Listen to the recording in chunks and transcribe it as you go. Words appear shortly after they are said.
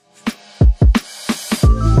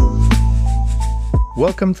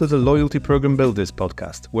Welcome to the Loyalty Program Builders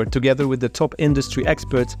podcast, where together with the top industry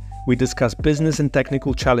experts, we discuss business and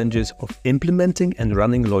technical challenges of implementing and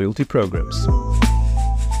running loyalty programs.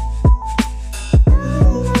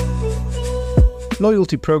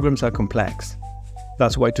 Loyalty programs are complex.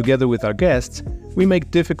 That's why together with our guests, we make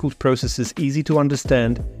difficult processes easy to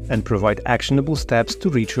understand and provide actionable steps to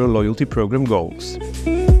reach your loyalty program goals.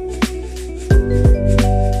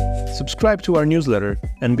 Subscribe to our newsletter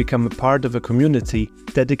and become a part of a community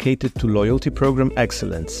dedicated to loyalty program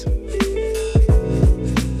excellence.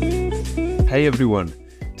 Hey everyone!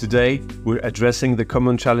 Today, we're addressing the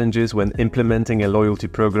common challenges when implementing a loyalty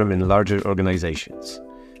program in larger organizations.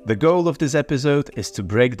 The goal of this episode is to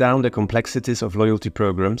break down the complexities of loyalty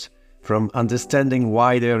programs, from understanding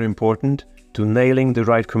why they are important to nailing the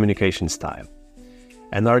right communication style.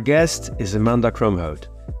 And our guest is Amanda Cromhout,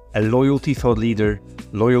 a loyalty thought leader,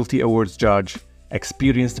 loyalty awards judge,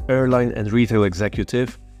 experienced airline and retail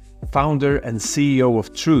executive, founder and CEO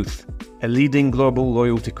of Truth, a leading global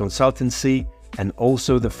loyalty consultancy, and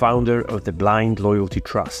also the founder of the Blind Loyalty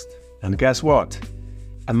Trust. And guess what?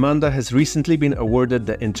 Amanda has recently been awarded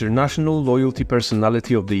the International Loyalty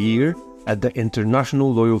Personality of the Year at the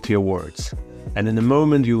International Loyalty Awards. And in a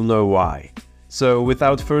moment you'll know why. So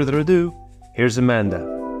without further ado, here's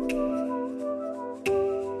Amanda.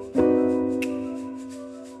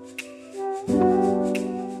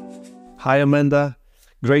 Hi Amanda,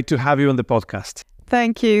 great to have you on the podcast.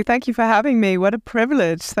 Thank you. Thank you for having me. What a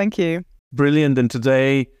privilege. Thank you. Brilliant. And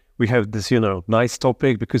today we have this, nice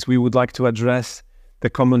topic because we would like to address the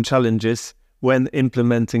common challenges when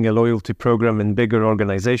implementing a loyalty program in bigger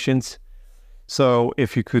organizations. So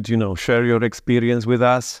if you could, share your experience with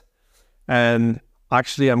us. And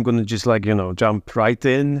actually, I'm going to just jump right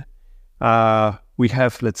in. We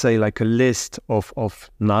have, let's say, a list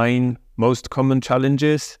of 9 most common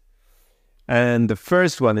challenges. And the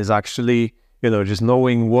first one is actually, just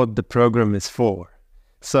knowing what the program is for.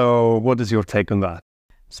 So what is your take on that?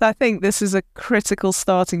 So I think this is a critical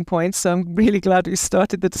starting point. So I'm really glad we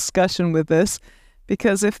started the discussion with this,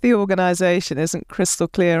 because if the organization isn't crystal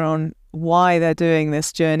clear on why they're doing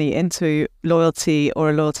this journey into loyalty or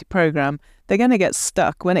a loyalty program, they're going to get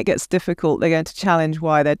stuck. When it gets difficult, they're going to challenge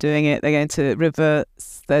why they're doing it. They're going to reverse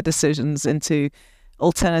their decisions into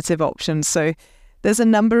alternative options. So there's a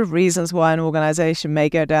number of reasons why an organization may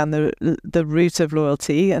go down the route of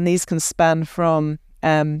loyalty, and these can span from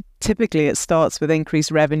typically it starts with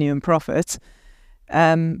increased revenue and profit.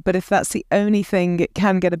 But if that's the only thing, it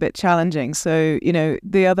can get a bit challenging. So,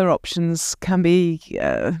 the other options can be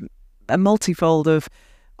a multifold of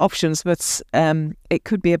options, but it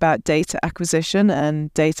could be about data acquisition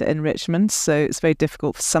and data enrichment. So it's very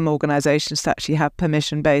difficult for some organizations to actually have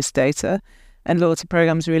permission-based data, and loyalty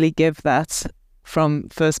programs really give that from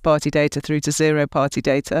first-party data through to zero-party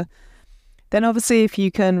data. Then obviously, if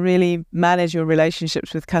you can really manage your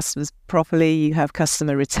relationships with customers properly, you have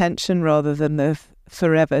customer retention rather than the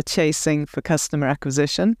forever chasing for customer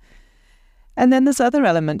acquisition. And then there's other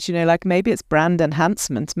elements, like maybe it's brand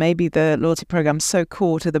enhancement. Maybe the loyalty program's so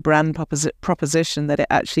core to the brand proposition that it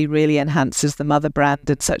actually really enhances the mother brand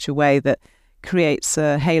in such a way that creates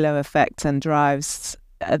a halo effect and drives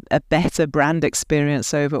a better brand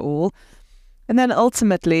experience overall. And then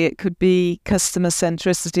ultimately, it could be customer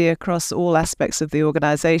centricity across all aspects of the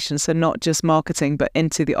organization. So not just marketing, but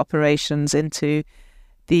into the operations, into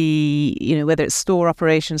the, whether it's store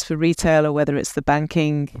operations for retail or whether it's the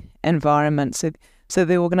banking environment. So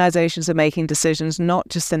the organizations are making decisions not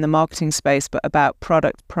just in the marketing space, but about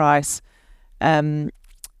product price and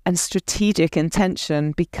strategic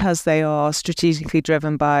intention, because they are strategically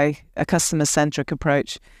driven by a customer-centric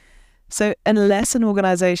approach. So unless an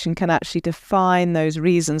organization can actually define those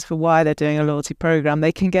reasons for why they're doing a loyalty program,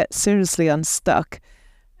 they can get seriously unstuck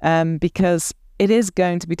because it is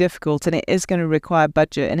going to be difficult, and it is going to require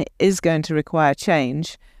budget, and it is going to require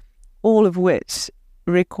change, all of which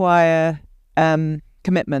require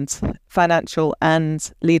commitment, financial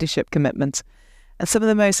and leadership commitment. And some of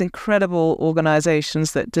the most incredible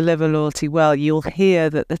organizations that deliver loyalty well, you'll hear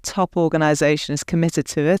that the top organization is committed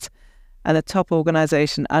to it, and the top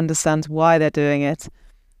organization understands why they're doing it.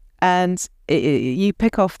 And you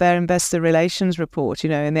pick off their investor relations report,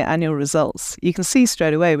 in the annual results. You can see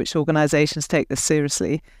straight away which organizations take this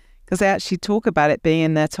seriously, because they actually talk about it being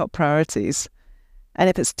in their top priorities. And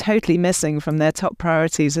if it's totally missing from their top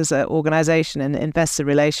priorities as an organization in investor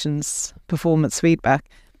relations performance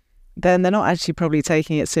feedback, then they're not actually probably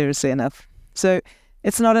taking it seriously enough. So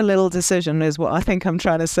it's not a little decision is what I think I'm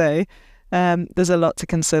trying to say. There's a lot to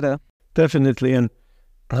consider. Definitely. And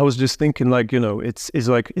I was just thinking, like, is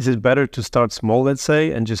it better to start small, let's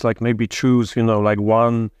say, and just like maybe choose, like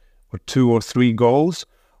 1 or 2 or 3 goals?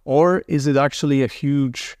 Or is it actually a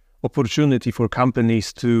huge opportunity for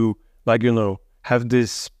companies to, like, have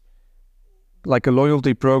this, like a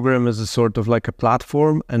loyalty program as a sort of like a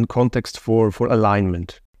platform and context for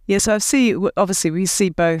alignment? Yes, obviously we see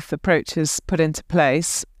both approaches put into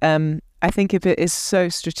place. I think if it is so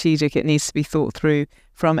strategic, it needs to be thought through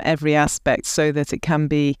from every aspect so that it can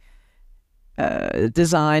be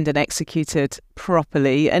designed and executed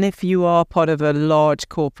properly. And if you are part of a large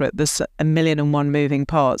corporate, there's 1,000,001 moving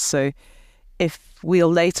parts. So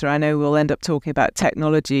I know we'll end up talking about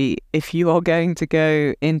technology. If you are going to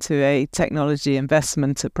go into a technology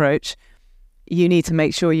investment approach, you need to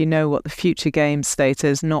make sure you know what the future game state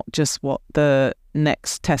is, not just what the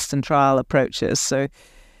next test and trial approach is. So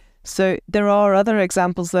there are other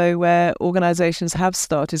examples, though, where organizations have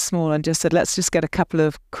started small and just said, let's just get a couple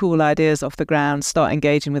of cool ideas off the ground, start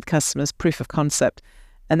engaging with customers, proof of concept,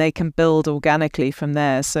 and they can build organically from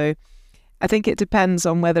there. So I think it depends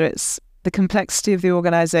on whether it's the complexity of the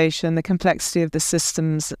organization, the complexity of the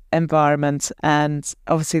systems environment, and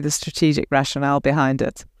obviously the strategic rationale behind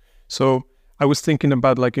it. So I was thinking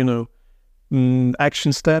about, like,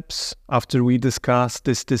 action steps after we discussed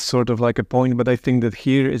this sort of like a point, but I think that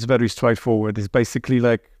here is very straightforward. It's basically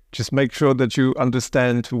like, just make sure that you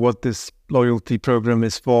understand what this loyalty program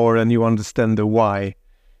is for and you understand the why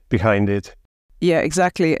behind it. Yeah,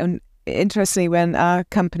 exactly. And interestingly, when our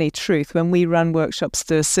company Truth, when we run workshops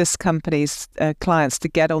to assist companies, clients to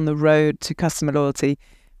get on the road to customer loyalty,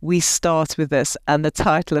 we start with this. And the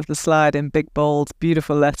title of the slide in big, bold,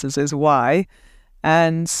 beautiful letters is why.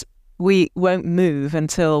 And we won't move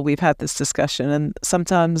until we've had this discussion. And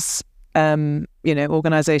sometimes,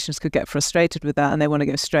 organizations could get frustrated with that and they want to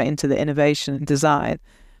go straight into the innovation and design.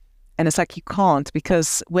 And it's like, you can't,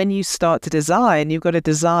 because when you start to design, you've got to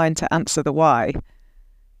design to answer the why.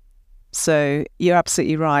 So you're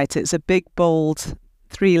absolutely right. It's a big, bold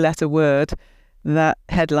 3-letter word that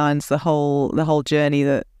headlines the whole journey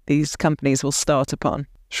that these companies will start upon.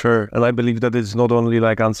 Sure. And I believe that it's not only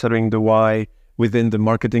like answering the why within the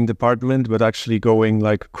marketing department, but actually going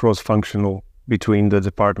like cross-functional between the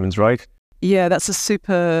departments, right? Yeah, that's a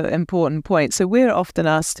super important point. So we're often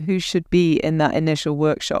asked who should be in that initial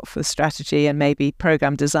workshop for strategy and maybe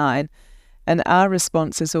program design. And our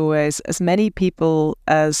response is always as many people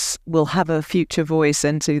as will have a future voice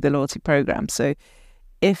into the loyalty program. So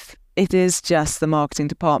if it is just the marketing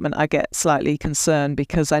department, I get slightly concerned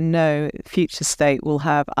because I know future state will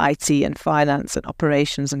have IT and finance and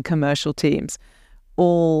operations and commercial teams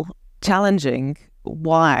all challenging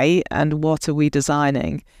why and what are we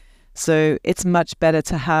designing. So it's much better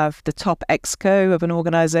to have the top exco of an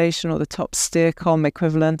organization or the top steercom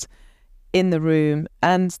equivalent in the room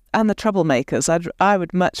and the troublemakers. I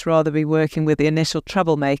would much rather be working with the initial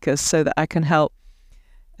troublemakers so that I can help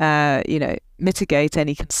mitigate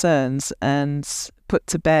any concerns and put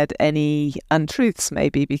to bed any untruths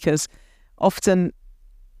maybe, because often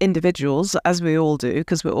individuals, as we all do,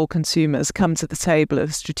 because we're all consumers, come to the table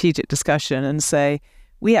of strategic discussion and say,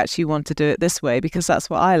 we actually want to do it this way because that's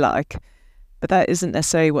what I like. But that isn't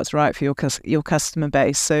necessarily what's right for your customer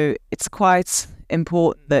base. So it's quite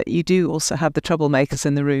important that you do also have the troublemakers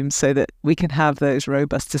in the room so that we can have those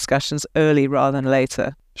robust discussions early rather than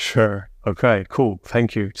later. Sure. Okay, cool.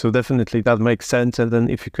 Thank you. So definitely that makes sense. And then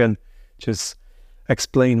if you can just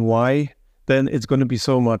explain why, then it's going to be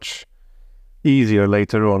so much easier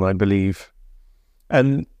later on, I believe.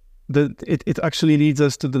 And it actually leads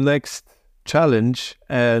us to the next challenge.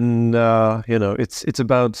 And, it's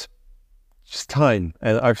about just time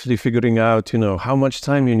and actually figuring out, how much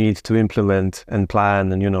time you need to implement and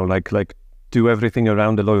plan and, like do everything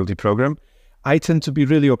around the loyalty program. I tend to be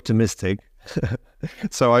really optimistic.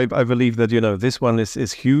 So I believe that, this one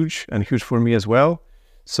is huge and huge for me as well.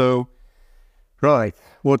 So, right,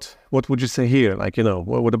 what would you say here? Like,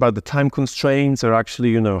 what about the time constraints, or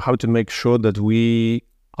actually, how to make sure that we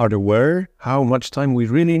are aware how much time we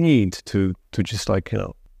really need to just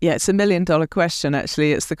Yeah, it's $1 million question,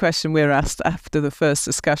 actually. It's the question we're asked after the first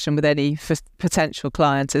discussion with any potential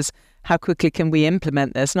client is, how quickly can we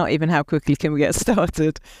implement this? Not even how quickly can we get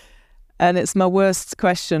started? And it's my worst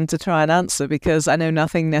question to try and answer because I know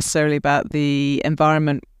nothing necessarily about the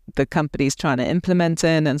environment the company's trying to implement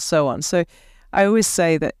in and so on. So I always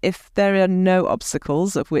say that if there are no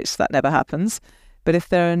obstacles, of which that never happens, but if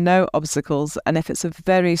there are no obstacles and if it's a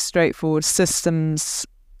very straightforward systems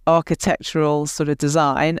architectural sort of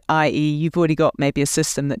design, i.e. you've already got maybe a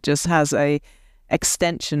system that just has a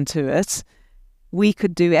extension to it, we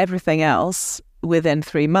could do everything else within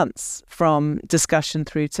 3 months from discussion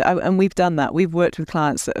through to, and we've done that. We've worked with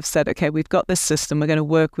clients that have said, okay, we've got this system, we're going to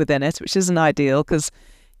work within it, which isn't ideal because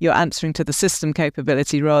you're answering to the system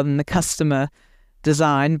capability rather than the customer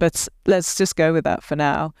design, but let's just go with that for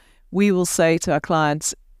now. We will say to our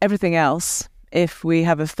clients, everything else, if we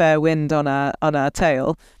have a fair wind on our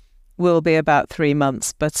tail, will be about 3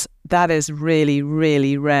 months, but that is really,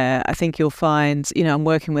 really rare. I think you'll find, I'm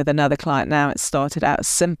working with another client now, it started out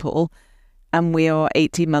simple, and we are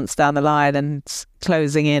 18 months down the line and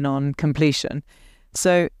closing in on completion.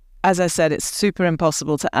 So, as I said, it's super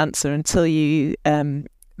impossible to answer until you,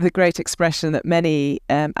 the great expression that many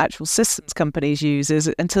actual systems companies use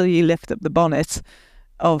is until you lift up the bonnet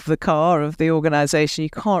of the car, of the organization, you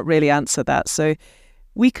can't really answer that. So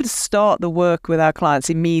we could start the work with our clients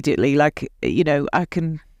immediately. Like, I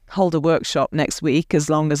can hold a workshop next week as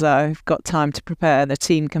long as I've got time to prepare and the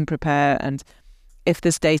team can prepare. And if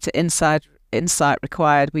there's data insight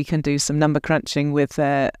required, we can do some number crunching with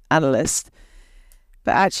analysts.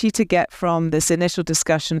 But actually, to get from this initial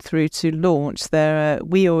discussion through to launch,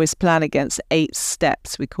 we always plan against 8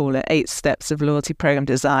 steps. We call it 8 steps of loyalty program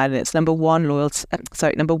design. And it's number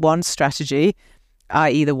one, strategy,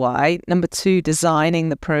 i.e. the why. Number 2, designing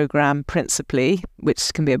the program principally,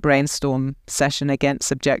 which can be a brainstorm session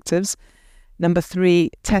against objectives. Number 3,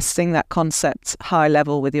 testing that concept high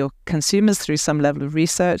level with your consumers through some level of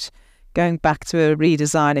research, going back to a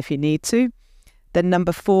redesign if you need to. Then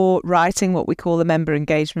number 4, writing what we call the member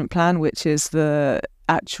engagement plan, which is the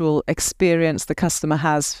actual experience the customer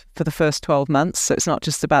has for the first 12 months. So it's not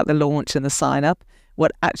just about the launch and the sign up,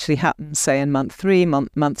 what actually happens, say, in month 3,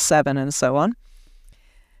 month 7, and so on.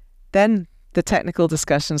 Then the technical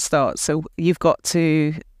discussion starts. So you've got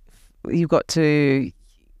to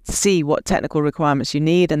see what technical requirements you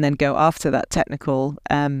need and then go after that technical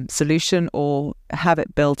solution or have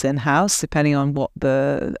it built in-house, depending on what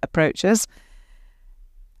the approach is.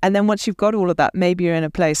 And then once you've got all of that, maybe you're in a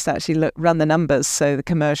place to actually run the numbers, so the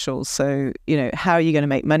commercials. So, how are you going to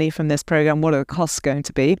make money from this program? What are the costs going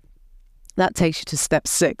to be? That takes you to step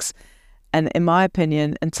 6. And in my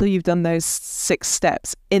opinion, until you've done those 6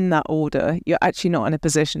 steps in that order, you're actually not in a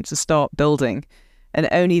position to start building. And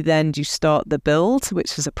only then do you start the build,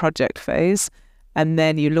 which is a project phase. And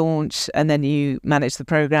then you launch, and then you manage the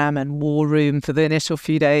program and war room for the initial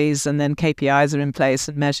few days. And then KPIs are in place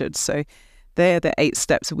and measured. So they're the 8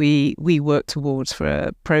 steps we work towards for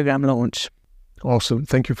a program launch. Awesome.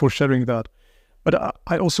 Thank you for sharing that. But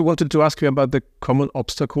I also wanted to ask you about the common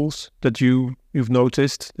obstacles that you've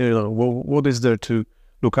noticed. What is there to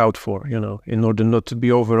look out for, in order not to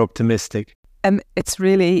be over-optimistic? It's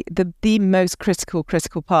really the most critical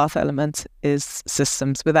path element is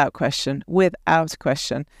systems, without question.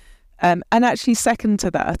 And actually second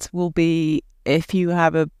to that will be, if you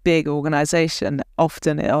have a big organization,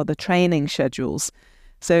 often it are the training schedules.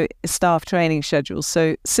 So staff training schedules.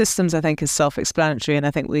 So systems, I think, is self-explanatory, and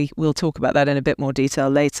I think we'll talk about that in a bit more detail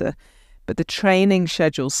later. But the training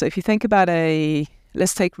schedules. So if you think about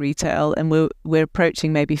let's take retail, and we're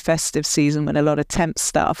approaching maybe festive season when a lot of temp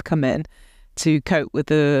staff come in to cope with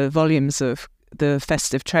the volumes of the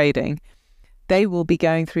festive trading. They will be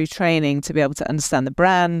going through training to be able to understand the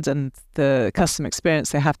brand and the customer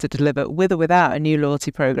experience they have to deliver with or without a new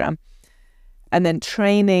loyalty program. And then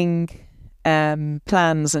training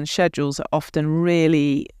plans and schedules are often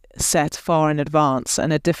really set far in advance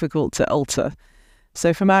and are difficult to alter.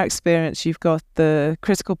 So from our experience, you've got the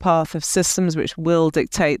critical path of systems, which will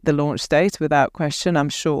dictate the launch date without question, I'm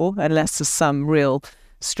sure, unless there's some real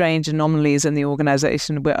strange anomalies in the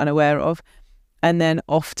organization we're unaware of. And then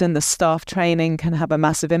often the staff training can have a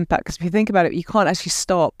massive impact, because if you think about it, you can't actually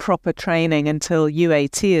start proper training until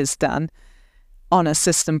UAT is done on a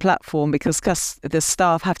system platform, because the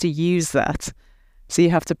staff have to use that. So you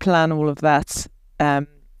have to plan all of that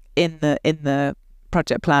in the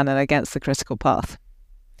project plan and against the critical path.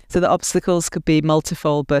 So the obstacles could be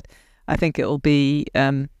multifold, but I think it will be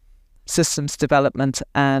systems development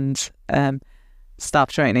and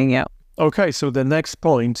staff training, yeah. Okay, so the next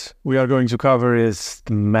point we are going to cover is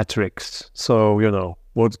the metrics. So,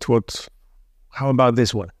 how about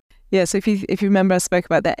this one? Yeah, so if you remember, I spoke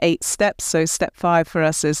about the 8 steps. So step 5 for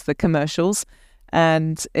us is the commercials.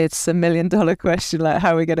 And it's $1 million question, like,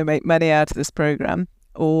 how are we going to make money out of this program?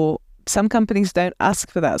 Or some companies don't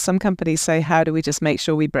ask for that. Some companies say, how do we just make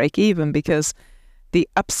sure we break even? Because the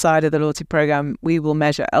upside of the loyalty program, we will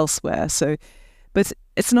measure elsewhere. But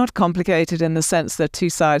it's not complicated in the sense there are 2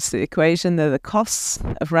 sides to the equation. There are the costs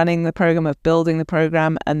of running the program, of building the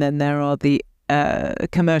program, and then there are the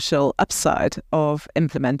commercial upside of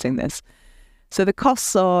implementing this. So the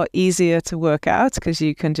costs are easier to work out because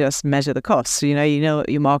you can just measure the costs. So, you know what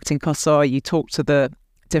your marketing costs are. You talk to the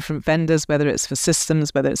different vendors, whether it's for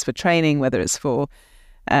systems, whether it's for training, whether it's for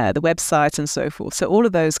the website and so forth. So all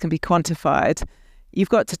of those can be quantified. You've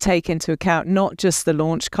got to take into account not just the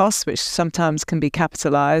launch costs, which sometimes can be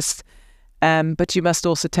capitalized, but you must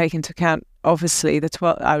also take into account, obviously,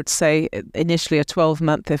 I would say initially a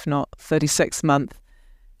 12-month, if not 36-month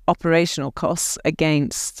operational costs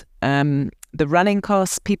against the running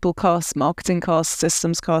costs, people costs, marketing costs,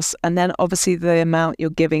 systems costs, and then obviously the amount you're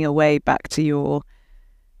giving away back to your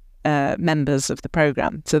members of the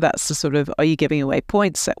program. So that's the sort of, are you giving away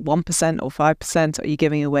points at 1% or 5%? Are you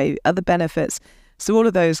giving away other benefits? So all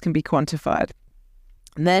of those can be quantified.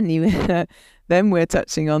 And then then we're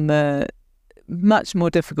touching on the much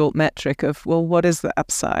more difficult metric of, well, what is the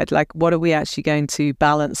upside? Like, what are we actually going to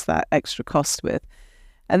balance that extra cost with?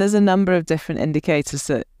 And there's a number of different indicators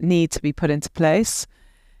that need to be put into place.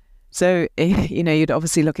 So, you'd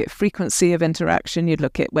obviously look at frequency of interaction. You'd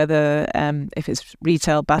look at whether, if it's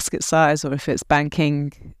retail basket size or if it's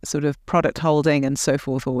banking sort of product holding and so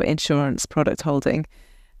forth, or insurance product holding.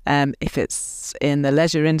 If it's in the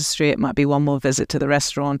leisure industry, it might be one more visit to the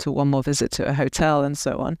restaurant or one more visit to a hotel and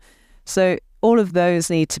so on. So all of those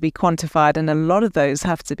need to be quantified, and a lot of those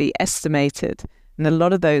have to be estimated. And a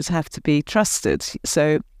lot of those have to be trusted.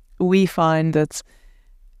 So we find that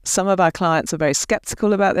some of our clients are very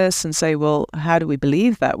skeptical about this and say, well, how do we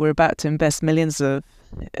believe that? We're about to invest millions of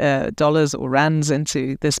dollars or rands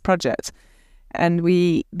into this project. And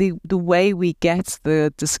the way we get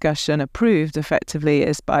the discussion approved effectively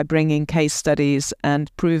is by bringing case studies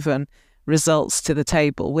and proven results to the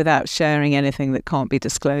table without sharing anything that can't be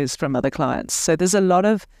disclosed from other clients. So there's a lot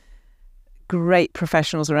of great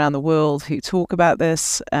professionals around the world who talk about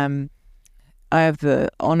this. I have the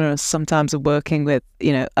honor sometimes of working with,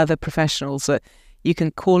 other professionals that you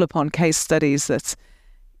can call upon case studies that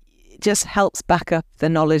just helps back up the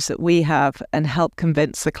knowledge that we have and help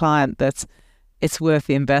convince the client that it's worth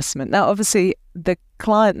the investment. Now, obviously, the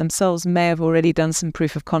client themselves may have already done some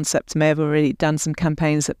proof of concept, may have already done some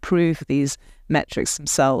campaigns that prove these metrics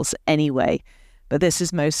themselves anyway. But this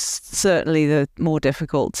is most certainly the more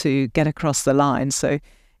difficult to get across the line. So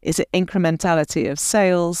is it incrementality of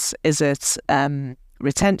sales? Is it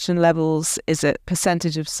retention levels? Is it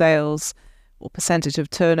percentage of sales or percentage of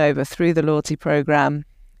turnover through the loyalty program?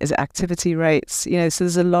 Is it activity rates? So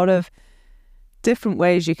there's a lot of different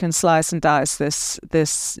ways you can slice and dice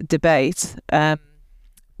this debate,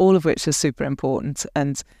 all of which are super important.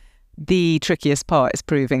 And the trickiest part is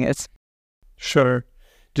proving it. Sure.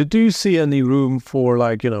 Do you see any room for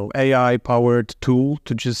AI-powered tool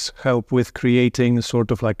to just help with creating sort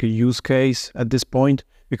of like a use case at this point?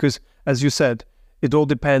 Because as you said, it all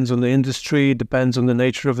depends on the industry, it depends on the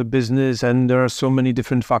nature of the business, and there are so many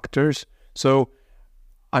different factors. So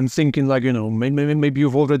I'm thinking maybe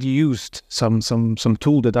you've already used some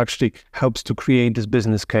tool that actually helps to create this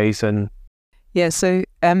business case. And yeah, so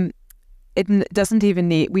it doesn't even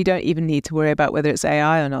we don't even need to worry about whether it's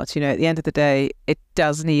AI or not. At the end of the day, it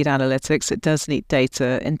does need analytics. It does need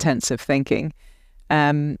data intensive thinking.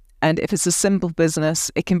 And if it's a simple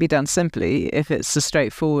business, it can be done simply. If it's a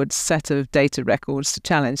straightforward set of data records to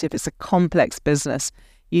challenge, if it's a complex business,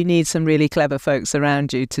 you need some really clever folks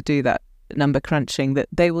around you to do that number crunching, that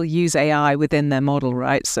they will use AI within their model,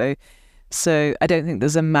 right? So I don't think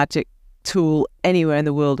there's a magic tool anywhere in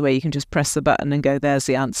the world where you can just press the button and go, there's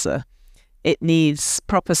the answer. It needs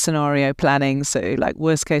proper scenario planning. So like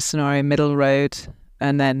worst case scenario, middle road,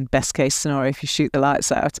 and then best case scenario if you shoot the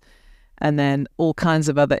lights out, and then all kinds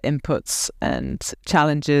of other inputs and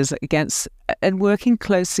challenges against, and working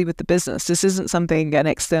closely with the business. This isn't something an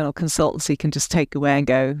external consultancy can just take away and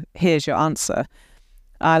go, here's your answer.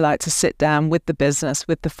 I like to sit down with the business,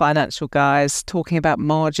 with the financial guys, talking about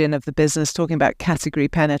margin of the business, talking about category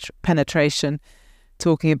penetration,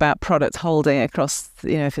 talking about product holding across,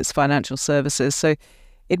 if it's financial services. So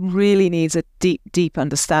it really needs a deep, deep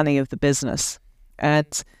understanding of the business.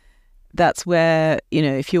 And that's where,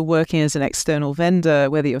 if you're working as an external vendor,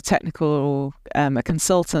 whether you're technical or a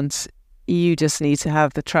consultant, you just need to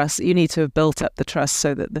have the trust. You need to have built up the trust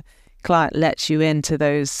so that the client lets you into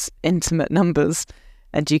those intimate numbers,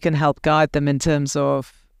 and you can help guide them in terms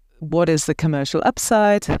of what is the commercial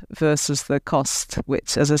upside versus the cost,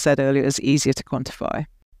 which, as I said earlier, is easier to quantify.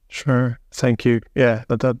 Sure. Thank you. Yeah,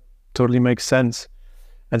 that totally makes sense.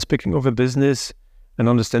 And speaking of a business and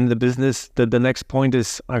understanding the business, the next point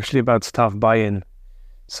is actually about staff buy-in.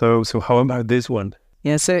 So how about this one?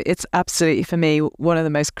 Yeah, so it's absolutely, for me, one of the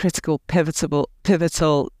most critical,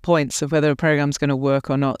 pivotal points of whether a program's going to work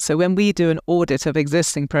or not. So when we do an audit of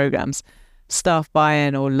existing programs, staff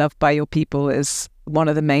buy-in or love by your people is one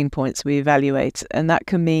of the main points we evaluate. And that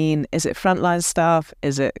can mean, is it frontline staff?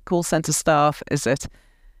 Is it call center staff? Is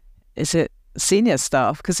it senior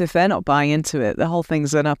staff? Because if they're not buying into it, the whole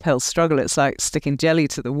thing's an uphill struggle. It's like sticking jelly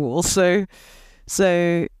to the wall. So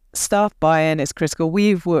staff buy-in is critical.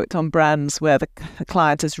 We've worked on brands where the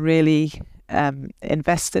client has really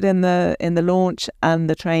invested in the launch and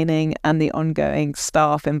the training and the ongoing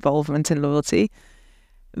staff involvement in loyalty,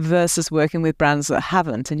 versus working with brands that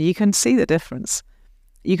haven't. And you can see the difference.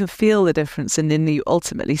 You can feel the difference, and then you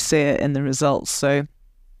ultimately see it in the results. So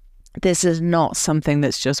this is not something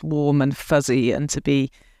that's just warm and fuzzy and to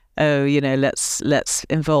be, let's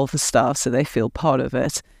involve the staff so they feel part of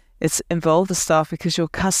it. It's involve the staff because your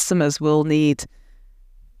customers will need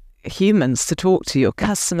humans to talk to. Your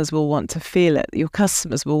customers will want to feel it. Your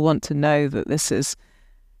customers will want to know that this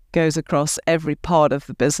goes across every part of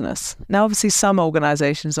the business. Now, obviously, some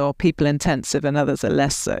organizations are people intensive and others are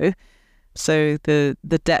less so. So the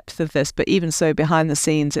depth of this, but even so, behind the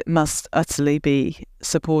scenes, it must utterly be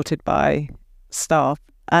supported by staff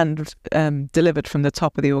and delivered from the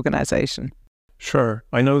top of the organization. Sure.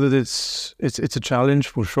 I know that it's a challenge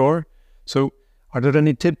for sure. So are there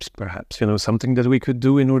any tips, perhaps, something that we could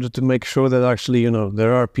do in order to make sure that actually,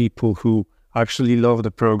 there are people who actually love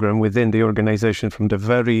the program within the organization from the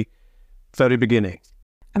very, very beginning?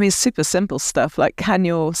 I mean, super simple stuff like, can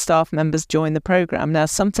your staff members join the program? Now,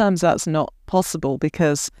 sometimes that's not possible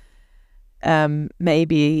because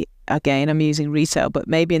maybe, again, I'm using retail, but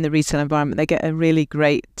maybe in the retail environment, they get a really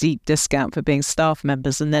great deep discount for being staff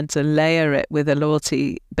members. And then to layer it with a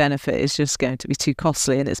loyalty benefit is just going to be too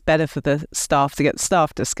costly. And it's better for the staff to get the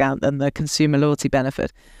staff discount than the consumer loyalty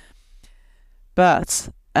benefit. But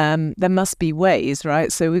there must be ways, right?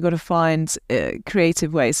 So we've got to find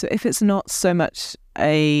creative ways. So if it's not so much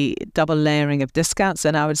a double layering of discounts,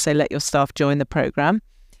 then I would say let your staff join the program.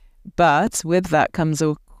 But with that comes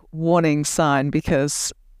a warning sign,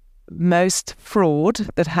 because most fraud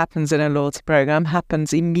that happens in a loyalty program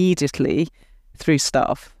happens immediately through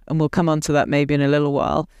staff. And we'll come on to that maybe in a little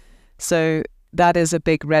while. So that is a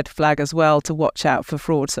big red flag as well to watch out for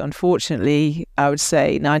fraud. So unfortunately, I would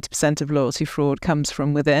say 90% of loyalty fraud comes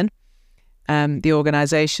from within the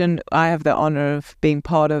organization. I have the honor of being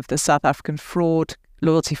part of the South African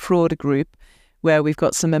loyalty fraud group, where we've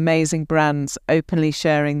got some amazing brands openly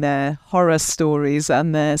sharing their horror stories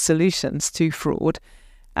and their solutions to fraud.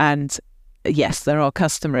 And yes, there are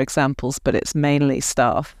customer examples, but it's mainly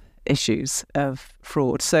staff issues of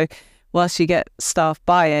fraud. So whilst you get staff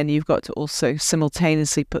buy-in, you've got to also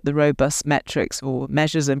simultaneously put the robust metrics or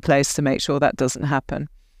measures in place to make sure that doesn't happen.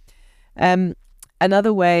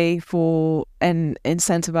 Another way for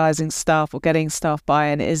incentivizing staff or getting staff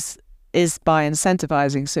buy-in is by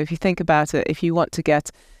incentivizing. So if you think about it, if you want to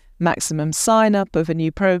get maximum sign-up of a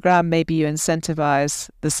new program, maybe you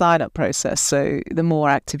incentivize the sign-up process. So the more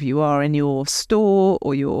active you are in your store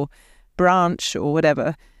or your branch or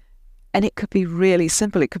whatever. And it could be really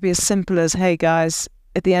simple. It could be as simple as, hey guys,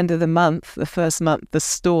 at the end of the month, the first month, the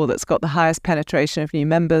store that's got the highest penetration of new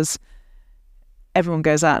members, everyone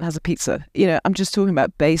goes out and has a pizza. I'm just talking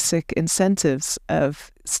about basic incentives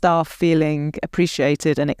of staff feeling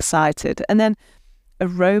appreciated and excited. And then a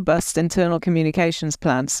robust internal communications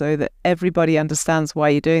plan so that everybody understands why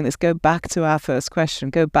you're doing this. Go back to our first question.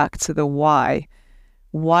 Go back to the why.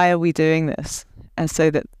 Why are we doing this? And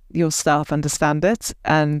so that your staff understand it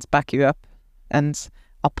and back you up and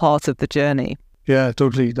are part of the journey. Yeah,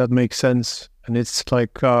 totally. That makes sense. And it's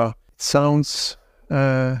like, it sounds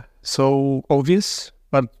so obvious,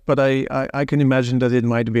 but I can imagine that it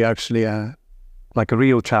might be actually a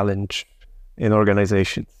real challenge in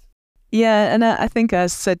organizations. Yeah, and I think I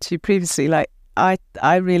said to you previously,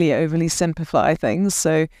 I really overly simplify things.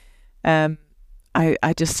 So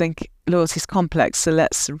I just think loyalty is complex, so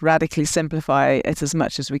let's radically simplify it as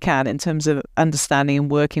much as we can in terms of understanding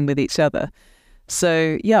and working with each other.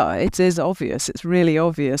 So yeah, it is obvious. It's really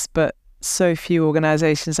obvious, but so few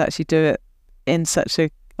organizations actually do it in such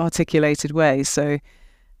a articulated way. So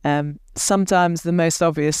sometimes the most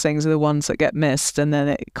obvious things are the ones that get missed, and then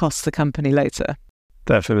it costs the company later.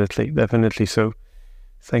 Definitely. So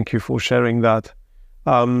thank you for sharing that.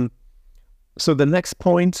 So the next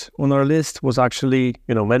point on our list was actually,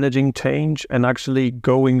 managing change and actually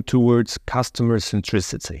going towards customer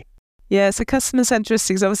centricity. Yeah, so customer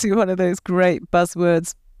centricity is obviously one of those great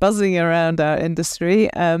buzzwords buzzing around our industry,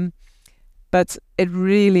 but it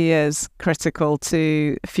really is critical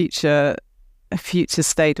to a future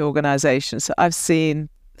state organization. So I've seen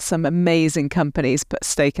some amazing companies put a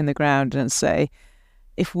stake in the ground and say,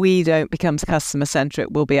 if we don't become customer centric,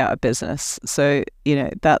 we'll be out of business. So,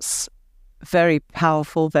 that's very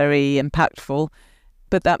powerful, very impactful.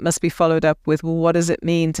 But that must be followed up with, well, what does it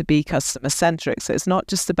mean to be customer centric? So it's not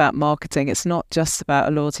just about marketing. It's not just about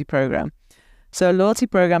a loyalty program. So a loyalty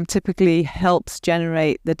program typically helps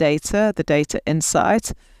generate the data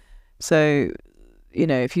insight. So,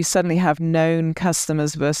 if you suddenly have known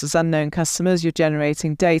customers versus unknown customers, you're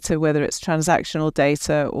generating data, whether it's transactional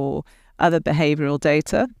data or other behavioral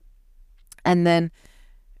data. And then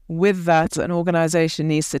with that, an organization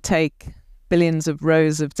needs to take billions of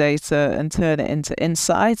rows of data and turn it into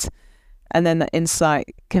insight. And then that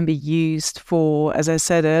insight can be used for, as I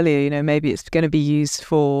said earlier, maybe it's going to be used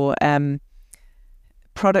for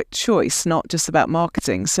product choice, not just about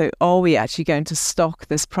marketing. So are we actually going to stock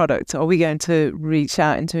this product? Are we going to reach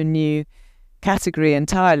out into a new category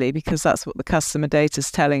entirely? Because that's what the customer data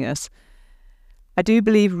is telling us. I do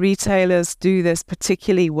believe retailers do this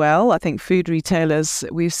particularly well. I think food retailers,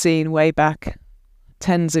 we've seen way back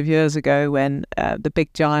tens of years ago when the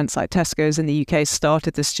big giants like Tesco's in the UK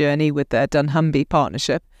started this journey with their dunnhumby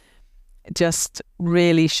partnership. It just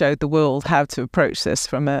really showed the world how to approach this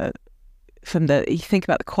you think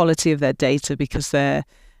about the quality of their data, because they're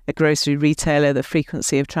a grocery retailer, the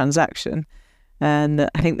frequency of transaction. And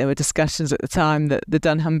I think there were discussions at the time that the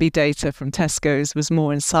dunnhumby data from Tesco's was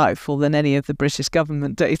more insightful than any of the British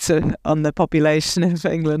government data on the population of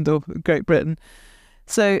England or Great Britain.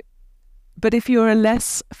 So, but if you're a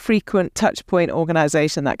less frequent touch point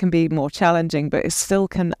organization, that can be more challenging, but it still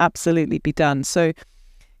can absolutely be done. So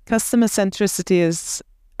customer centricity is,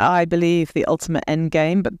 I believe, the ultimate end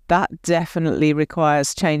game, but that definitely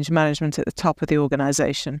requires change management at the top of the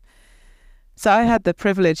organization. So I had the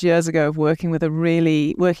privilege years ago of working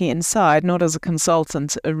inside, not as a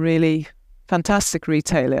consultant, a really fantastic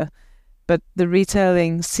retailer, but the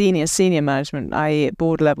retailing senior management, i.e. at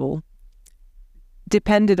board level,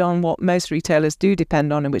 depended on what most retailers do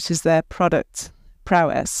depend on, which is their product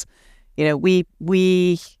prowess.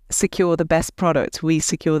 We secure the best product. We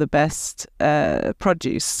secure the best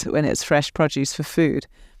produce when it's fresh produce for food.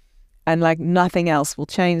 And like nothing else will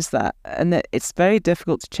change that. And that it's very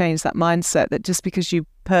difficult to change that mindset that just because you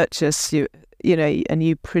purchase, and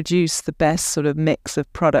you produce the best sort of mix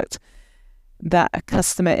of product, that a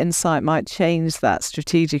customer insight might change that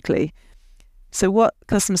strategically. So what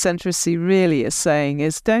customer centricity really is saying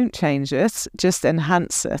is don't change it, just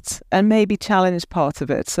enhance it and maybe challenge part of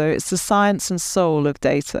it. So it's the science and soul of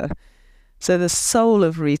data. So the soul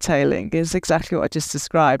of retailing is exactly what I just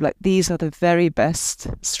described. Like, these are the very best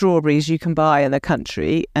strawberries you can buy in the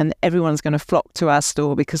country, and everyone's going to flock to our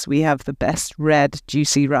store because we have the best red,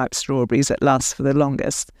 juicy, ripe strawberries that last for the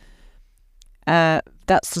longest.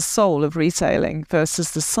 That's the soul of retailing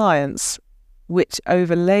versus the science, which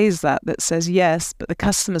overlays that says, yes, but the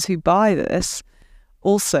customers who buy this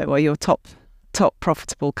also are your top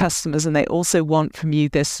profitable customers, and they also want from you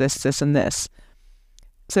this, and this.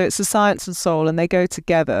 So it's the science and soul, and they go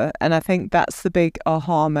together. And I think that's the big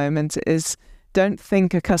aha moment is, don't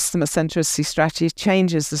think a customer centricity strategy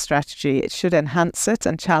changes the strategy. It should enhance it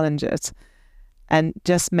and challenge it and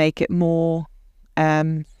just make it more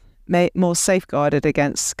safeguarded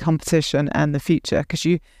against competition and the future, because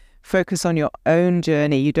you focus on your own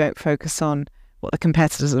journey. You don't focus on what the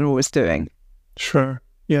competitors are always doing. Sure.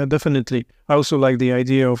 Yeah, definitely. I also like the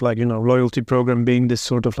idea of loyalty program being this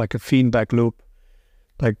sort of like a feedback loop,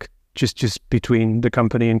 like just between the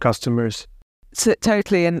company and customers. So,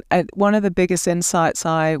 totally. And one of the biggest insights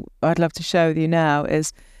I'd love to share with you now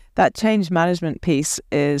is that change management piece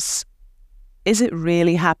is it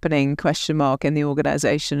really happening, ? In the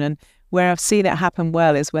organization? And where I've seen it happen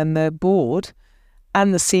well is when the board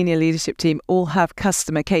and the senior leadership team all have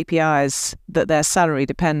customer KPIs that their salary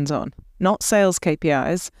depends on, not sales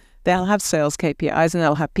KPIs. They'll have sales KPIs and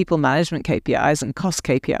they'll have people management KPIs and cost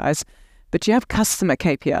KPIs, but you have customer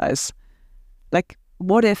KPIs. Like,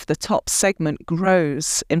 what if the top segment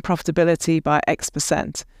grows in profitability by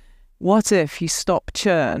X%? What if you stop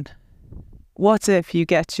churn? What if you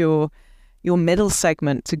get your middle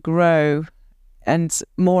segment to grow and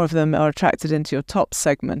more of them are attracted into your top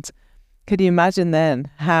segment? Could you imagine then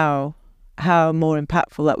how more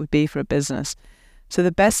impactful that would be for a business? So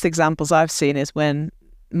the best examples I've seen is when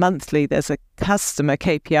monthly there's a customer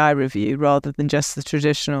KPI review rather than just the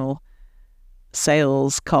traditional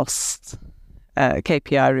sales cost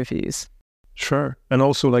KPI reviews. Sure. And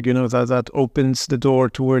also that opens the door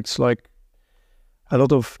towards like a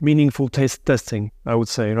lot of meaningful testing, I would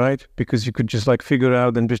say, right? Because you could just like figure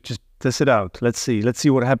out and just test it out. Let's see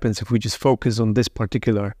what happens if we just focus on this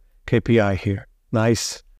particular KPI here.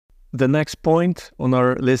 Nice. The next point on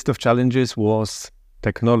our list of challenges was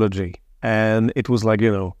technology. And it was like,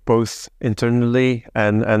 both internally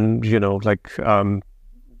and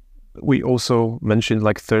we also mentioned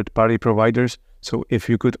like third-party providers. So if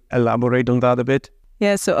you could elaborate on that a bit.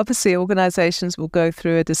 Yeah, so obviously organizations will go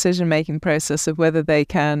through a decision-making process of whether they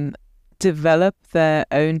can develop their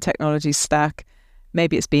own technology stack.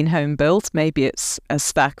 Maybe it's been home built, maybe it's a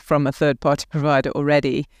stack from a third-party provider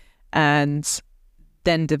already, and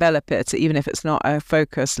then develop it, even if it's not a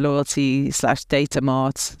focused loyalty / data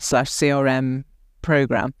mart / CRM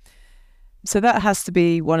program. So that has to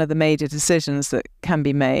be one of the major decisions that can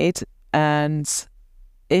be made. And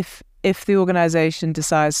if the organization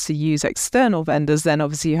decides to use external vendors, then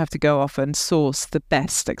obviously you have to go off and source the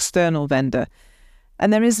best external vendor.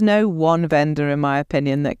 And there is no one vendor, in my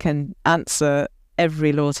opinion, that can answer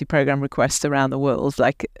every loyalty program request around the world.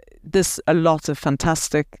 Like, there's a lot of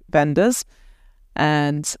fantastic vendors.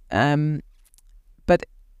 And but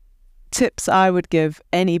tips I would give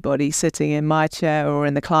anybody sitting in my chair or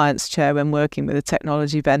in the client's chair when working with a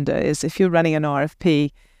technology vendor is, if you're running an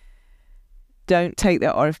RFP, don't take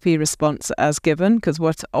that RFP response as given, because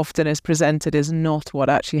what often is presented is not what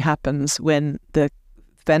actually happens when the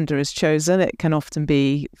vendor is chosen. It can often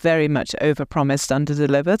be very much overpromised,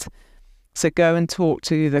 underdelivered. So go and talk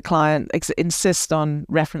to the client, insist on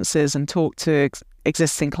references and talk to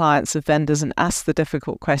existing clients of vendors and ask the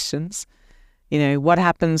difficult questions. What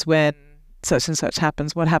happens when such and such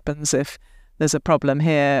happens? What happens if there's a problem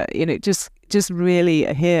here? Just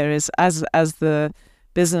really here is, as the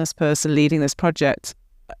business person leading this project,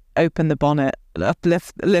 open the bonnet,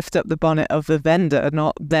 lift up the bonnet of the vendor,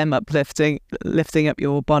 not them lifting up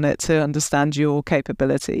your bonnet to understand your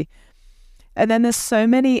capability. And then there's so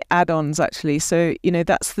many add-ons, actually. So,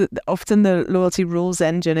 that's often the loyalty rules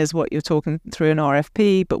engine is what you're talking through an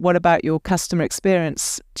RFP. But what about your customer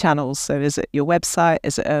experience channels? So is it your website?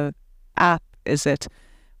 Is it an app? Is it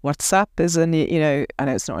WhatsApp? I know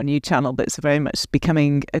it's not a new channel, but it's very much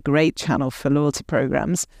becoming a great channel for loyalty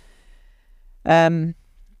programs.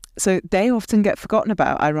 So they often get forgotten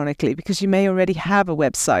about, ironically, because you may already have a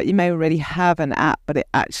website, you may already have an app, but it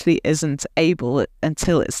actually isn't able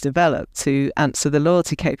until it's developed to answer the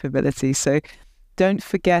loyalty capability. So don't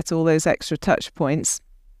forget all those extra touch points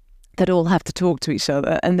that all have to talk to each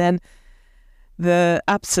other. And then the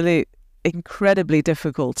absolute incredibly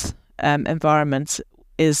difficult environment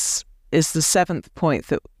is the seventh point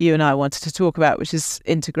that you and I wanted to talk about, which is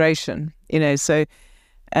integration.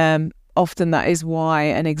 Often that is why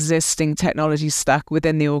an existing technology stack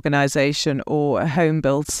within the organization or a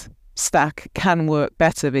home-built stack can work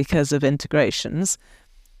better, because of integrations.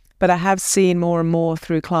 But I have seen more and more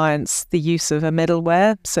through clients the use of a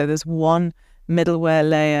middleware. So there's one middleware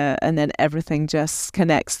layer and then everything just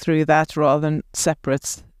connects through that, rather than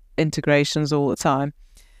separate integrations all the time.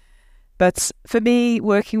 But for me,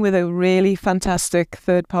 working with a really fantastic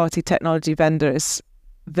third-party technology vendor is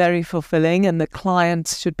very fulfilling, and the client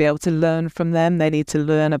should be able to learn from them. They need to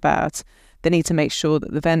make sure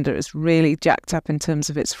that the vendor is really jacked up in terms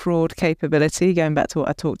of its fraud capability, going back to what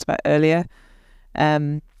I talked about earlier.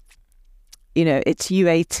 Its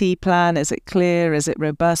UAT plan, is it clear? Is it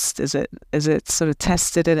robust? Is it sort of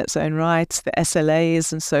tested in its own right? The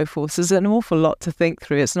SLAs and so forth. So there's an awful lot to think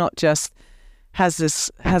through. It's not just, has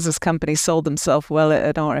this company sold themselves well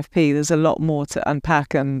at an RFP? There's a lot more to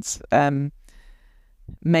unpack and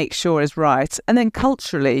make sure is right. And then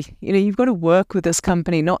culturally, you've got to work with this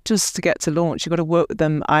company, not just to get to launch. You've got to work with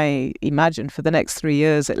them, I imagine, for the next 3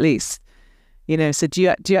 years at least. So do you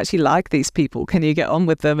actually like these people? Can you get on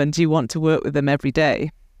with them? And do you want to work with them every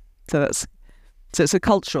day? So it's a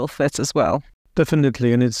cultural fit as well.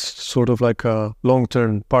 Definitely. And it's sort of like a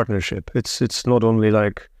long-term partnership. It's not only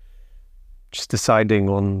like just deciding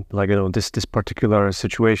on this particular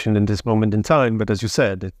situation in this moment in time, but as you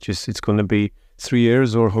said, it's going to be 3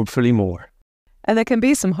 years or hopefully more. And there can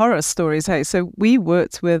be some horror stories. Hey, so we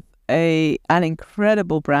worked with an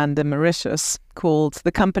incredible brand in Mauritius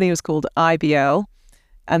the company was called IBL,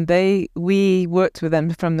 and we worked with them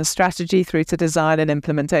from the strategy through to design and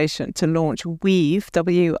implementation to launch Weave,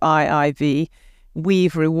 WIIV,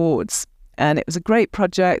 Weave Rewards. And it was a great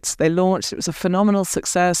project. They launched, it was a phenomenal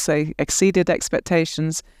success. They exceeded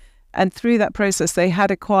expectations. And through that process, they had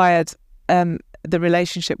acquired the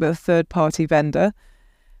relationship with a third-party vendor.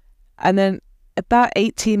 And then about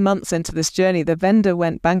 18 months into this journey, the vendor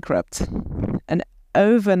went bankrupt. And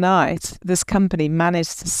overnight, this company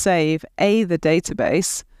managed to save A, the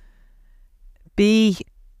database, B,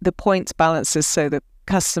 the points balances so that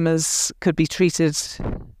customers could be treated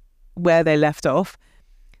where they left off.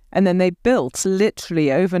 And then they built,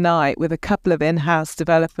 literally overnight, with a couple of in-house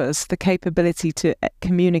developers, the capability to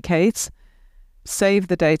communicate save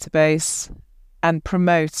the database, and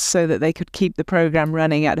promote so that they could keep the program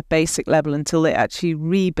running at a basic level until they actually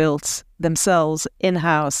rebuilt themselves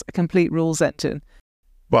in-house a complete rules engine.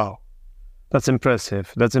 Wow. That's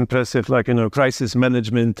impressive. That's impressive, like, crisis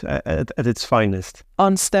management at its finest.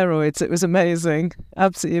 On steroids. It was amazing.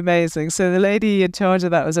 Absolutely amazing. So the lady in charge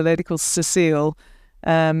of that was a lady called Cecile,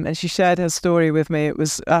 and she shared her story with me. It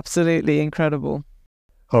was absolutely incredible.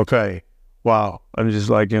 Okay. Wow. I'm just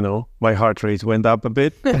like, my heart rate went up a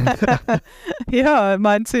bit. Yeah,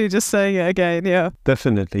 mine too, just saying it again, yeah.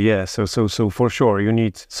 Definitely, yeah. So for sure, you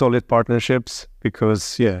need solid partnerships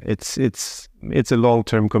because, yeah, it's a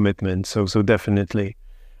long-term commitment. So definitely.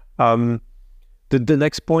 The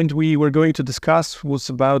next point we were going to discuss was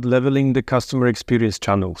about leveling the customer experience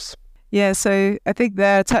channels. Yeah, so I think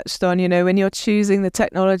they're touched on, when you're choosing the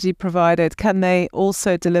technology provider, can they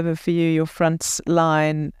also deliver for you your front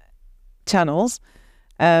line channels?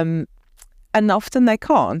 And often they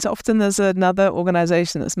can't. Often there's another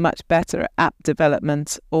organization that's much better at app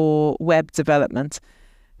development or web development.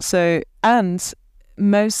 So, and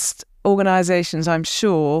most organizations, I'm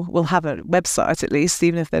sure, will have a website at least,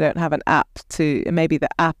 even if they don't have an app maybe the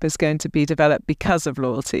app is going to be developed because of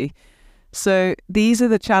loyalty. So these are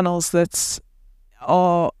the channels that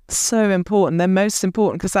are so important. They're most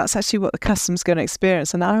important because that's actually what the customer's going to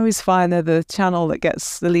experience. And I always find they're the channel that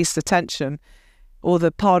gets the least attention, or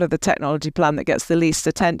the part of the technology plan that gets the least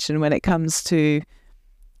attention when it comes to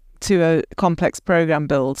a complex program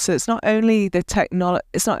build. So it's not only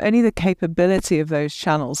the capability of those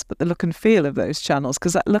channels, but the look and feel of those channels,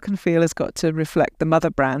 because that look and feel has got to reflect the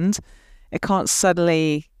mother brand. It can't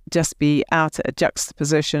suddenly just be out at a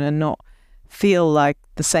juxtaposition and not feel like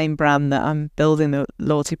the same brand that I'm building the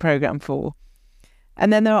loyalty program for.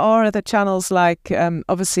 And then there are other channels like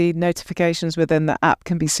obviously notifications within the app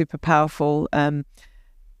can be super powerful.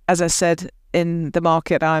 As I said, in the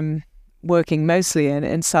market I'm working mostly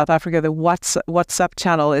in South Africa, the WhatsApp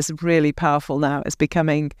channel is really powerful now. It's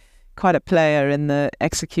becoming quite a player in the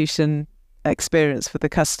execution experience for the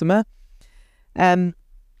customer.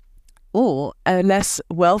 Or a less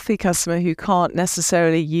wealthy customer who can't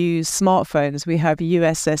necessarily use smartphones, we have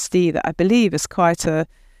USSD that I believe is quite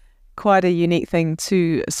a unique thing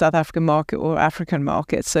to South African market or African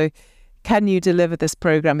market. So can you deliver this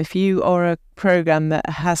program? If you are a program that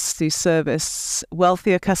has to service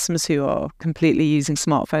wealthier customers who are completely using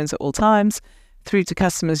smartphones at all times, through to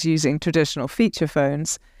customers using traditional feature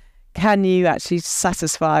phones, can you actually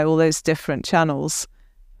satisfy all those different channels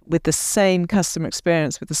with the same customer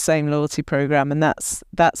experience, with the same loyalty program? And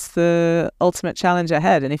that's the ultimate challenge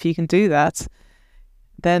ahead. And if you can do that,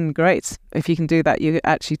 then great. If you can do that, you're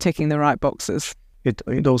actually ticking the right boxes.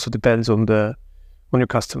 It also depends on your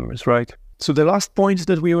customers, right? So the last point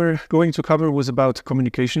that we were going to cover was about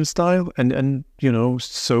communication style, and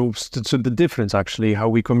so the difference actually, how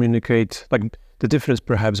we communicate, like the difference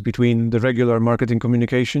perhaps between the regular marketing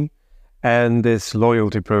communication and this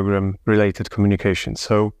loyalty program related communication.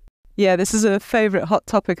 So yeah, this is a favorite hot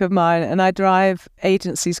topic of mine, and I drive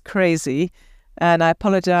agencies crazy. And I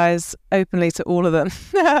apologize openly to all of them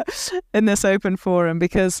in this open forum,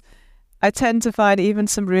 because I tend to find even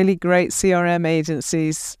some really great CRM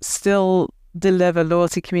agencies still deliver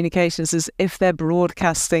loyalty communications as if they're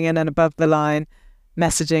broadcasting in an above the line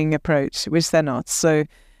messaging approach, which they're not. So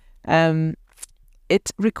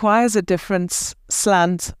it requires a different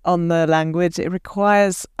slant on the language. It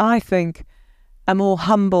requires, I think, a more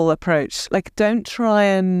humble approach. Like, don't try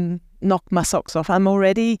and knock my socks off.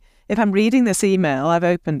 If I'm reading this email, I've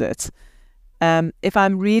opened it. If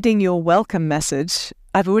I'm reading your welcome message,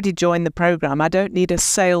 I've already joined the program. I don't need a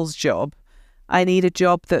sales job. I need a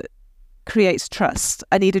job that creates trust.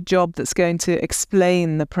 I need a job that's going to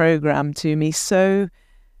explain the program to me so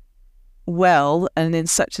well and in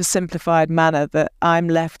such a simplified manner that I'm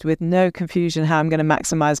left with no confusion how I'm going to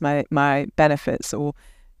maximize my benefits or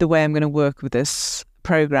the way I'm going to work with this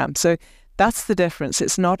program. So that's the difference.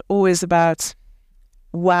 It's not always about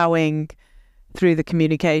wowing through the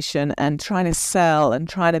communication and trying to sell and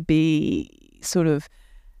trying to be sort of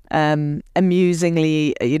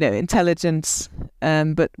amusingly, intelligent,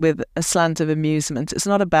 but with a slant of amusement. It's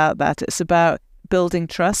not about that. It's about building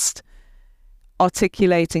trust,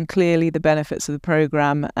 articulating clearly the benefits of the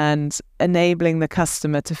program, and enabling the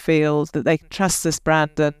customer to feel that they can trust this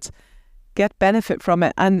brand and get benefit from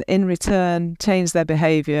it, and in return change their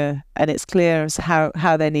behavior. And it's clear as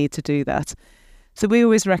how they need to do that. So we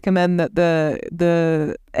always recommend that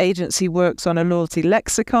the agency works on a loyalty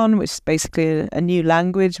lexicon, which is basically a new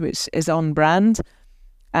language which is on brand,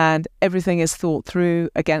 and everything is thought through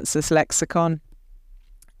against this lexicon.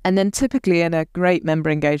 And then typically in a great member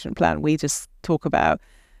engagement plan, we just talk about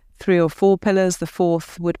 3 or 4 pillars. The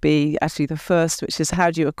fourth would be actually the first, which is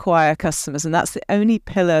how do you acquire customers? And that's the only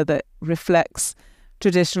pillar that reflects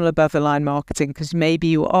traditional above the line marketing, because maybe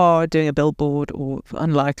you are doing a billboard, or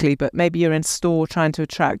unlikely, but maybe you're in store trying to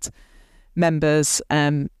attract members,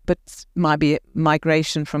 but might be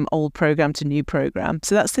migration from old program to new program.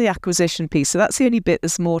 So that's the acquisition piece. So that's the only bit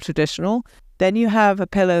that's more traditional. Then you have a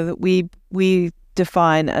pillar that we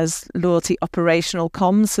define as loyalty operational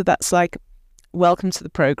comms. So that's like, welcome to the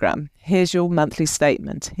program. Here's your monthly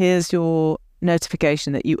statement. Here's your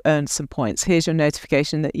notification that you earned some points. Here's your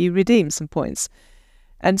notification that you redeemed some points,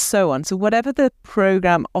 and so on. So whatever the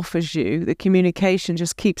program offers you, the communication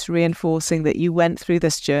just keeps reinforcing that you went through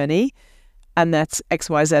this journey and that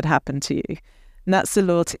XYZ happened to you. And that's the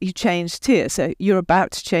loyalty. You changed tier. So you're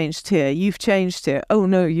about to change tier. You've changed tier. Oh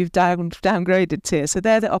no, you've downgraded tier. So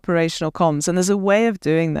they're the operational comms. And there's a way of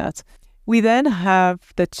doing that. We then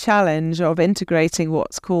have the challenge of integrating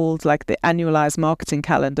what's called like the annualized marketing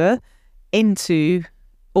calendar into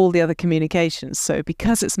all the other communications. So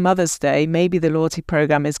because it's Mother's Day, maybe the loyalty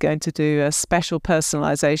program is going to do a special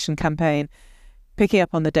personalization campaign, picking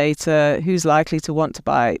up on the data, who's likely to want to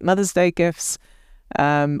buy Mother's Day gifts,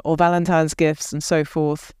 or Valentine's gifts and so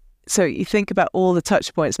forth. So you think about all the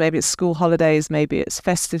touch points, maybe it's school holidays, maybe it's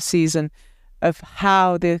festive season, of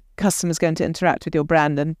how the customer is going to interact with your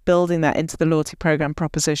brand and building that into the loyalty program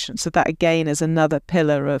proposition. So that again is another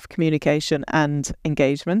pillar of communication and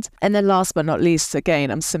engagement. And then last but not least,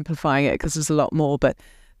 again, I'm simplifying it because there's a lot more, but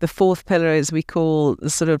the fourth pillar is we call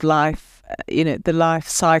the sort of life, the life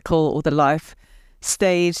cycle or the life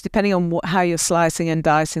stage, depending on how you're slicing and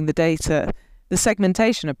dicing the data, the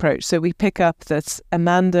segmentation approach. So we pick up that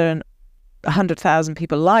Amanda and 100,000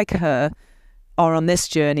 people like her are on this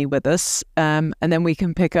journey with us, and then we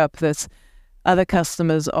can pick up that other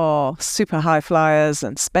customers are super high flyers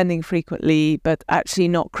and spending frequently, but actually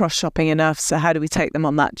not cross-shopping enough. So how do we take them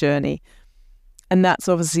on that journey? And that's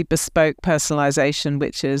obviously bespoke personalization,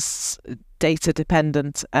 which is data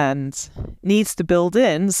dependent and needs to build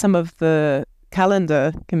in some of the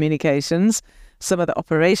calendar communications, some of the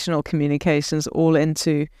operational communications, all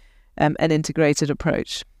into an integrated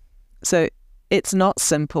approach. So it's not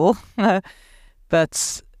simple, but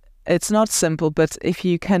if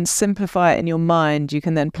you can simplify it in your mind, you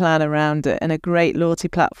can then plan around it. And a great loyalty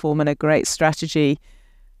platform and a great strategy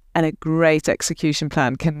and a great execution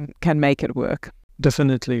plan can make it work.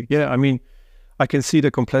 Definitely. Yeah, I mean, I can see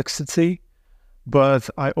the complexity, but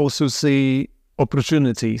I also see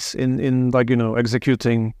opportunities in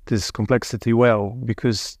executing this complexity well,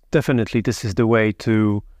 because definitely this is the way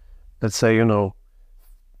to, let's say,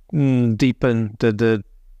 deepen the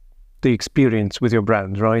experience with your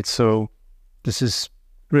brand, right? So this is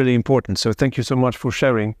really important. So thank you so much for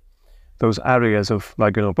sharing those areas of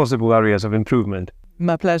possible areas of improvement.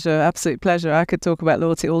 My pleasure, absolute pleasure. I could talk about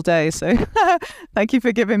loyalty all day. So thank you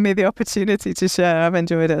for giving me the opportunity to share. I've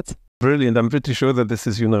enjoyed it. Brilliant. I'm pretty sure that this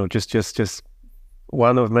is, just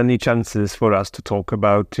one of many chances for us to talk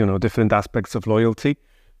about, different aspects of loyalty.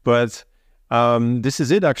 But this is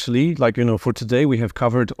it actually. For today, we have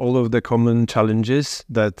covered all of the common challenges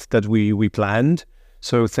that we planned.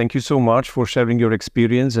 So thank you so much for sharing your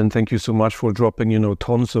experience, and thank you so much for dropping,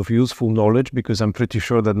 tons of useful knowledge, because I'm pretty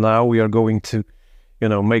sure that now we are going to,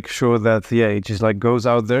 make sure that, it just goes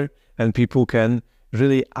out there and people can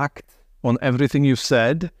really act on everything you've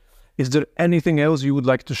said. Is there anything else you would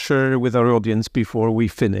like to share with our audience before we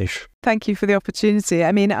finish? Thank you for the opportunity.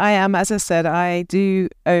 I mean, as I said, I do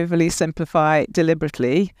overly simplify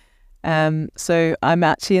deliberately. So I'm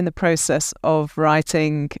actually in the process of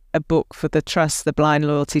writing a book for the Blind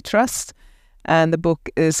Loyalty Trust. And the book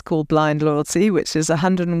is called Blind Loyalty, which is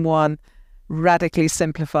 101 radically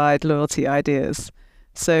simplified loyalty ideas.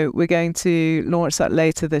 So we're going to launch that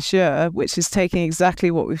later this year, which is taking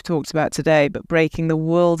exactly what we've talked about today, but breaking the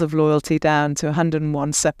world of loyalty down to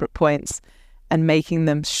 101 separate points and making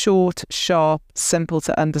them short, sharp, simple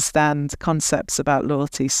to understand concepts about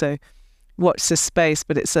loyalty. So watch this space,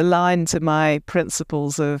 but it's aligned to my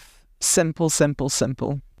principles of simple, simple,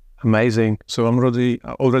 simple. Amazing. So I'm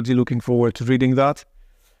already looking forward to reading that.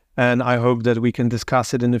 And I hope that we can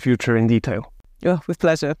discuss it in the future in detail. Oh, with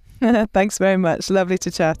pleasure. Thanks very much. Lovely to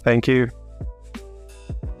chat. Thank you.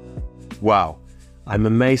 Wow. I'm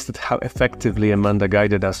amazed at how effectively Amanda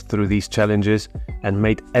guided us through these challenges and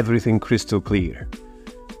made everything crystal clear.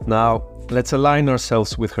 Now, let's align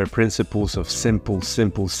ourselves with her principles of simple,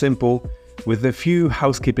 simple, simple with a few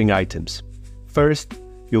housekeeping items. First,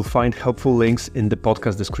 you'll find helpful links in the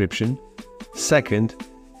podcast description. Second,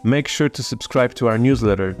 Make sure to subscribe to our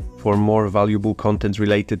newsletter for more valuable content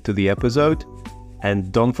related to the episode.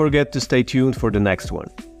 And don't forget to stay tuned for the next one.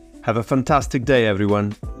 Have a fantastic day,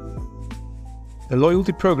 everyone. The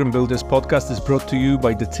Loyalty Program Builders podcast is brought to you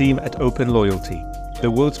by the team at Open Loyalty, the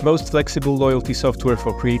world's most flexible loyalty software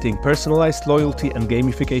for creating personalized loyalty and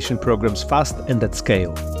gamification programs fast and at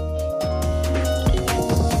scale.